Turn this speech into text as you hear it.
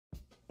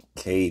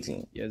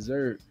Cajun. Yes,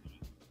 sir.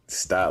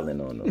 Styling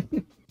on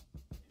them.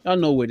 Y'all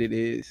know what it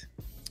is.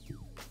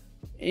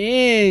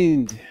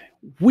 And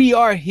we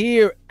are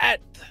here at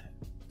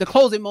the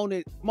closing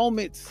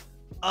moments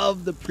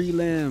of the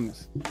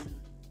prelims.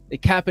 They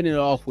capping it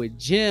off with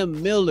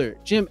Jim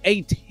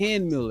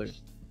A10 Miller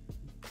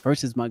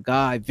versus my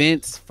guy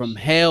Vinc from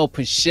Hell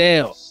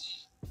Pichel.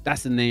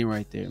 That's the name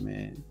right there,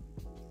 man.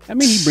 I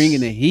mean, he bringing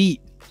the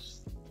heat.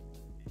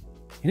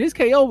 And his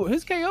KO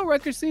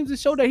record seems to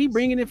show that he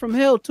bringing it from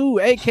hell too.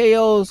 8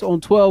 KOs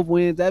on 12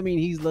 wins. That means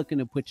he's looking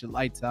to put your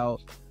lights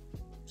out.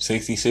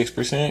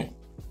 66%?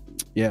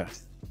 Yeah.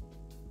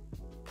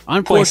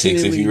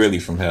 0.6 if you're really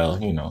from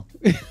hell, you know.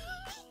 He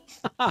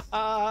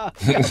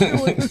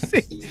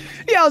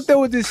out there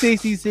with the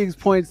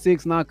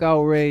 66.6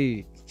 knockout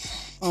rate.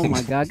 Oh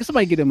my God.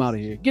 Somebody get him out of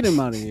here. Get him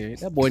out of here.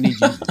 That boy needs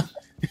you.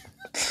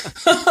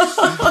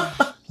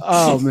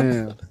 Oh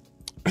man.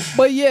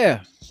 But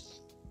yeah.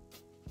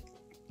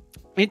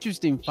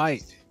 Interesting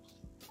fight.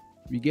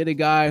 We get a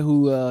guy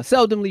who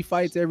seldomly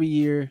fights every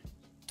year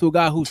to a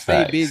guy who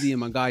stayed busy, and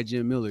my guy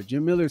Jim Miller.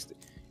 Jim Miller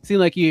seemed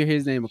like you hear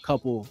his name a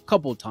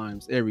couple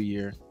times every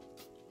year.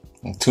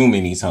 Too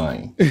many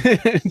times.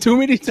 Too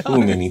many times.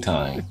 Too many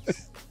times.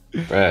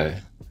 Bruh.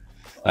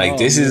 Like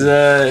this is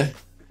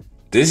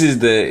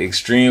the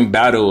extreme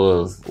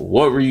battle of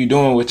what were you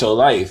doing with your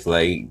life?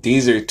 Like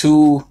these are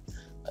two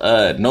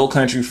No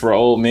Country for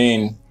Old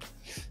Men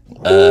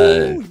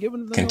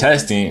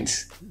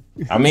contestants.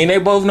 I mean, they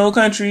both No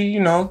Country,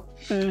 you know.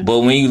 But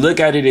when you look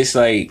at it, it's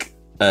like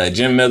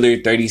Jim Miller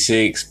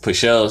 36,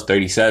 Pichel's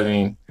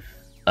 37.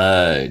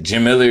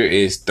 Jim Miller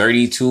is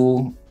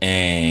 32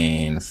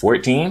 and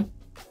 14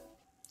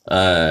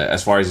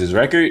 as far as his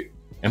record,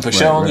 and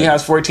Pichel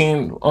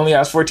only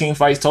has 14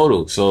 fights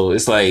total. So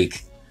it's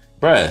like,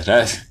 bruh,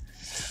 that's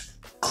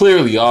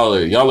clearly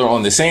y'all are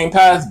on the same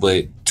path,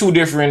 but two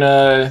different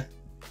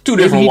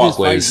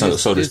walkways,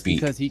 so to speak.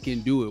 Because he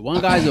can do it.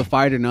 One guy's a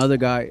fighter, another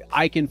guy,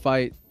 I can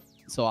fight,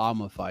 so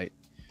I'm a fight.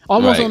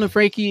 Almost on the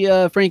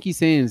Frankie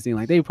Sands thing.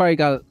 Like they probably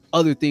got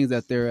other things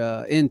that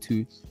they're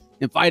into,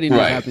 and fighting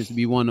just happens to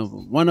be one of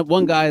them.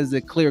 One guy is a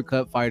clear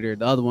cut fighter.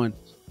 The other one,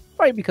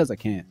 fight because I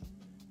can.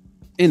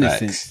 In a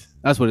sense,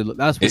 that's what it.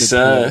 That's what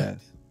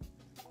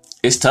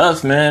it's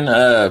tough, man.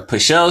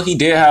 Pichel, he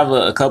did have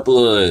a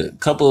couple of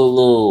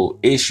little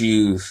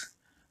issues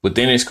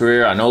within his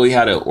career. I know he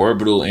had an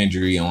orbital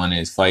injury in one of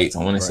his fights.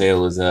 I want to say it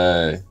was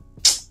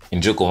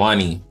in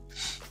Jukwani.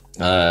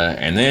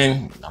 And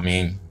then, I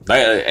mean,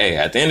 like, hey,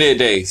 at the end of the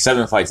day,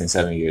 7 fights in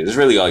 7 years. That's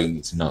really all you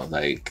need to know.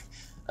 Like,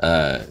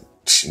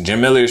 Jim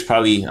Miller is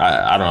probably,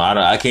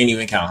 I can't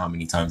even count how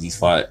many times he's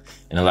fought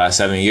in the last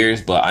 7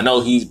 years, but I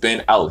know he's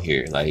been out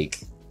here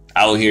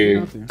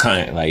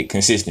kind of like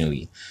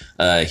consistently.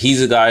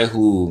 He's a guy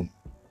who,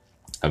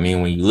 I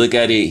mean, when you look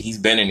at it, he's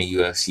been in the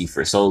UFC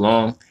for so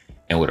long,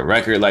 and with a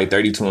record like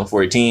 32 and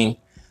 14,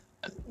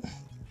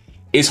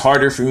 it's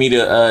harder for me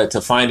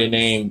to find a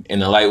name in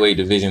the lightweight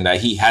division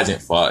that he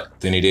hasn't fought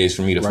than it is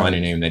for me to find a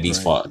name that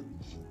he's fought.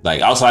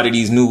 Like outside of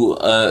these new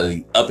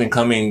up and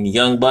coming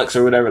young bucks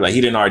or whatever, like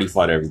he didn't already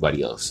fought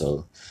everybody else.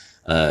 So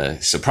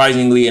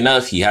surprisingly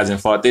enough, he hasn't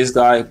fought this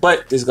guy,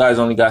 but this guy's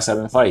only got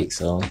 7 fights.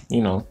 So,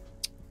 you know.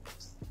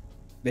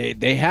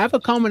 They have a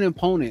common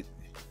opponent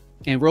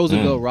in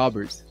Roosevelt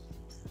Roberts.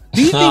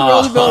 Do you think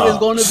Roosevelt is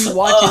going to be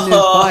watching this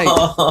fight?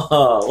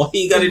 Why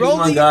you got to do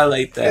my guy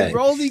like that? Is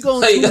Rosie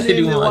going to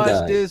tune in and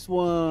watch this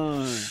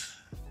one?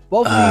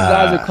 Both of these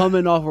guys are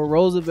coming off of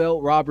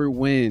Roosevelt Robert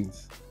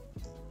wins.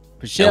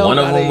 Pichel, one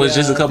of them was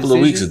just a couple of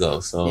weeks ago.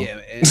 So yeah,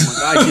 and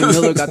my guy Jim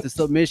Miller got the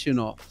submission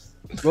off.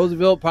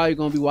 Roosevelt probably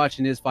going to be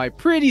watching this fight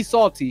pretty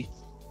salty,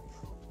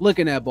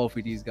 looking at both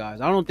of these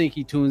guys. I don't think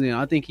he tunes in.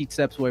 I think he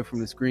steps away from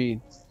the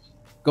screen,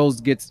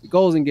 goes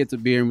and gets a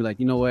beer and be like,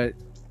 you know what?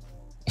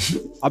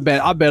 I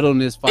bet on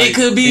this fight. It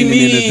could be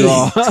me. In the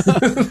draw.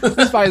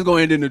 This fight is going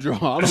to end in the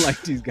draw. I don't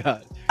like these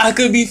guys. I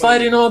could be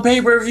fighting on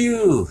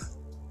pay-per-view.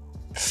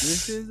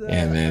 This is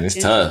man, it's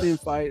tough.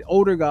 Fight.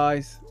 Older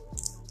guys,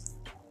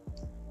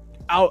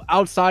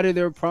 outside of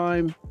their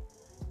prime.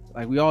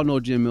 Like we all know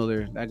Jim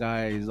Miller. That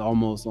guy is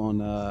almost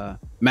on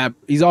Matt.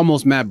 He's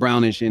almost Matt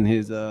Brownish in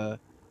his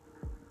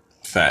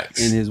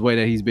facts, in his way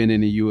that he's been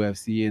in the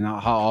UFC and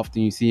how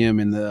often you see him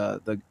in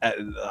the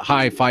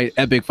high fight,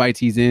 epic fights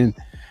he's in.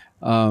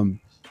 And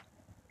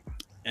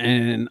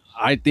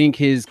I think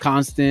his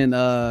constant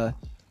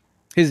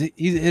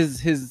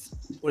his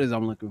what is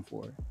I'm looking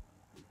for?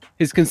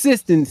 His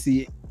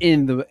consistency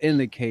in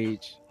the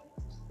cage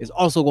is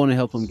also going to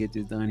help him get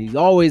this done. He's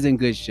always in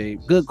good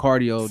shape, good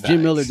cardio. Facts.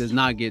 Jim Miller does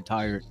not get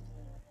tired.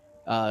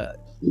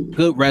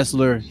 Good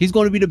wrestler. He's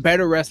going to be the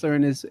better wrestler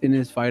in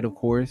this fight, of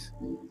course.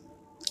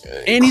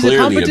 And he's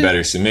clearly a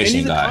better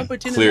submission guy.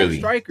 Clearly,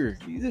 striker.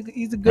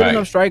 He's a good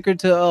enough striker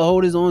to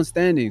hold his own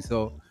standing.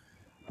 So,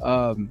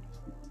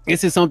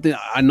 this is something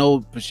I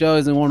know Pichel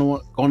isn't going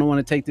to want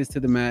to take this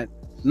to the mat.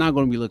 Not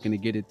going to be looking to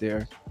get it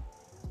there.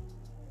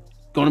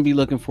 Going to be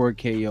looking for a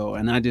KO,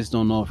 and I just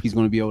don't know if he's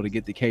going to be able to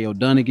get the KO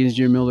done against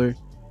Jim Miller.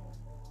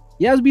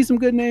 He has beat some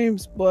good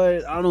names,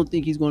 but I don't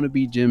think he's going to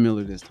beat Jim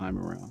Miller this time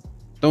around.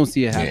 Don't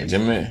see it happening. Yeah,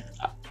 Jim Miller.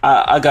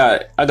 I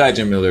got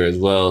Jim Miller as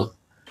well.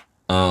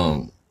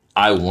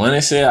 I want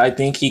to say I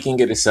think he can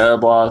get a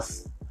sub off.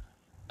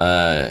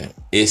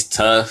 It's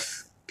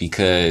tough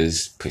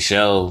because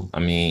Pichel, I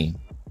mean,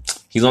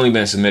 he's only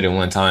been submitted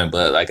one time,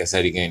 but like I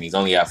said again, he's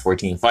only at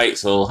 14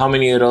 fights. So how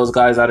many of those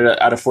guys out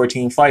of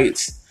 14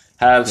 fights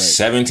have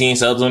 17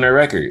 subs on their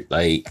record?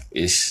 Like,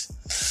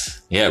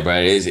 yeah,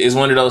 bro. It's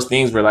one of those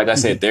things where, like I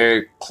said,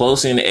 they're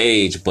close in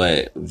age,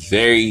 but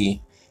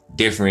very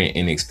different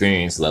in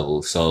experience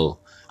level. So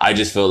I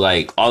just feel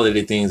like all of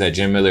the things that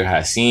Jim Miller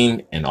has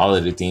seen and all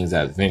of the things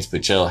that Vinc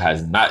Pichel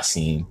has not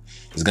seen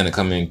is going to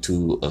come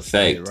into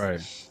effect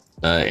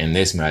in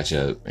this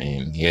matchup.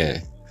 And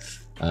yeah,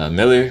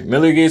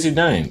 Miller gets it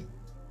done.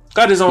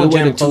 Got his own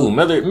gym too.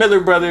 Miller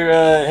brother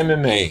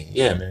MMA.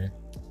 Yeah, man.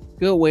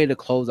 Good way to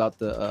close out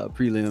the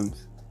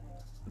prelims.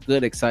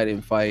 Good,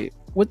 exciting fight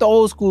with the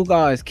old school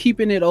guys,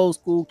 keeping it old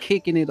school,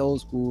 kicking it old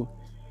school.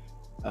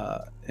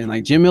 And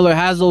like Jim Miller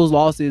has those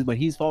losses, but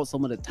he's fought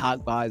some of the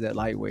top guys at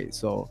lightweight.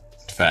 So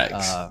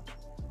facts.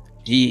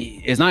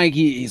 It's not like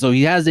he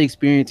has the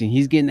experience and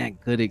he's getting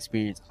that good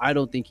experience. I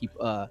don't think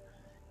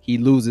he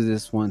loses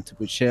this one to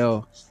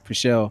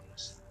Pichel.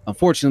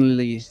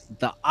 Unfortunately,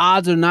 the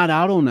odds are not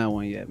out on that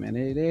one yet, man.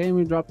 They ain't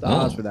even dropped the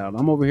odds for that one.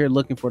 I'm over here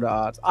looking for the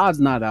odds. Odds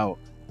not out.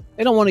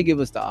 They don't want to give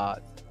us the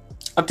odds.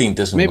 I think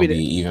this one will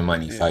be even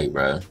money fight,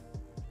 bro.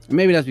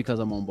 Maybe that's because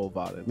I'm on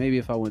Bovada. Maybe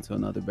if I went to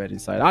another betting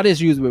site, I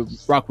just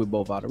rock with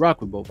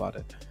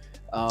Bovada.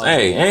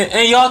 Hey,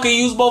 and y'all can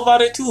use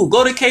Bovada too.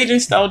 Go to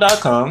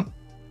CajunStyle.com.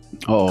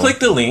 Click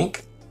the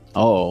link.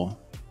 I'm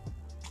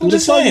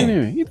just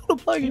saying. You put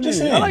a plug in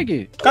there. I like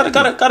it.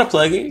 Gotta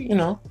plug it. You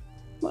know.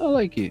 I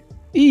like it.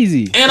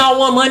 Easy. And I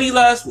won money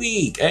last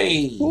week.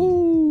 Hey.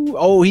 Ooh.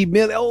 Oh, he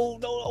made. Oh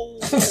no.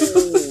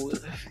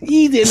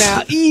 Easy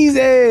now.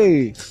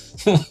 Easy.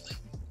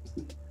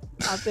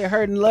 Out there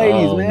hurting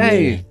ladies, man.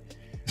 Hey.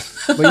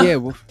 But yeah,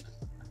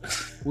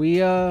 we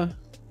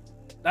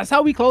that's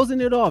how we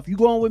closing it off. You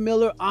going with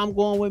Miller? I'm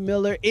going with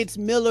Miller. It's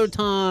Miller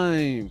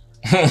time.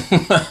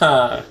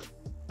 Hey,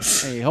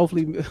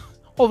 hopefully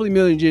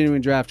Miller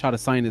Genuine Draft try to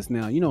sign us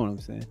now. You know what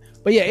I'm saying?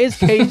 But yeah, it's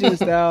Cajun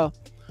Style.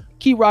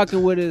 Keep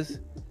rocking with us.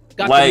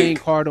 Got the main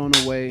card on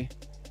the way.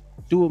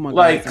 Do what my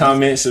guys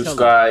comment,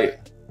 subscribe.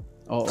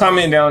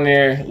 Comment down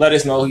there. Let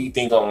us know who you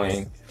think gonna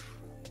win.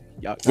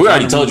 We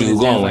already told you who's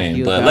gonna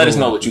win, but let us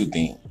know what you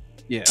think.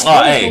 Yeah.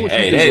 Oh,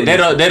 hey, they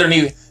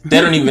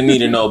don't even need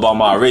to know about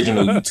my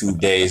original YouTube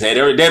days. Hey,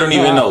 they don't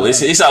even know.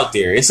 It's out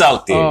there. It's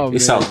out there.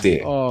 Out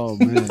there. Oh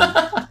man.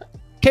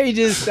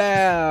 Cajun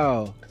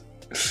Style.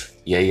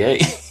 Yeah.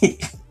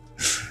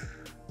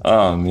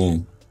 Oh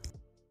man.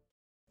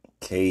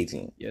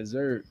 Cajun. Yes,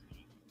 sir.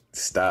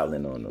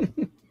 Styling on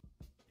them.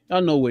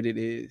 Y'all know what it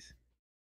is.